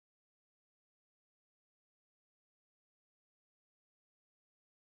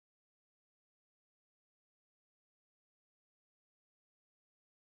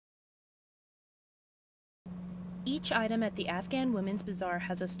Each item at the Afghan Women's Bazaar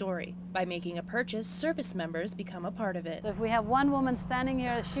has a story. By making a purchase, service members become a part of it. So if we have one woman standing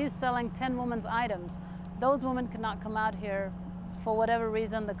here, she's selling 10 women's items. Those women cannot come out here for whatever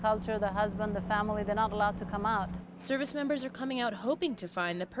reason, the culture, the husband, the family, they're not allowed to come out. Service members are coming out hoping to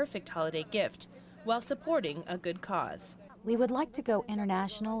find the perfect holiday gift while supporting a good cause. We would like to go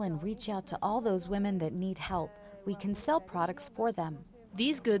international and reach out to all those women that need help. We can sell products for them.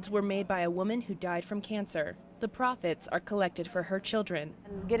 These goods were made by a woman who died from cancer. The profits are collected for her children.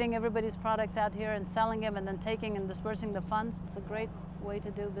 And getting everybody's products out here and selling them and then taking and dispersing the funds, it's a great way to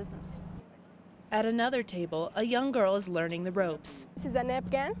do business. At another table, a young girl is learning the ropes. This is an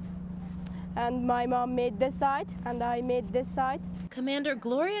Afghan, and my mom made this side, and I made this side. Commander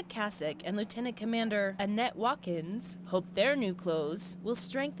Gloria Kasich and Lieutenant Commander Annette Watkins hope their new clothes will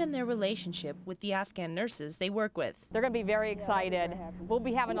strengthen their relationship with the Afghan nurses they work with. They're going to be very excited. We'll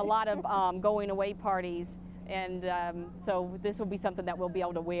be having a lot of going away parties, and so this will be something that we'll be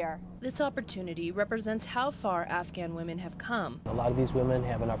able to wear. This opportunity represents how far Afghan women have come. A lot of these women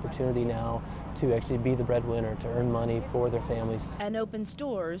have an opportunity now to actually be the breadwinner, to earn money for their families. And opens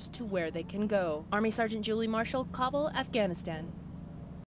doors to where they can go. Army Sergeant Julie Marshall, Kabul, Afghanistan.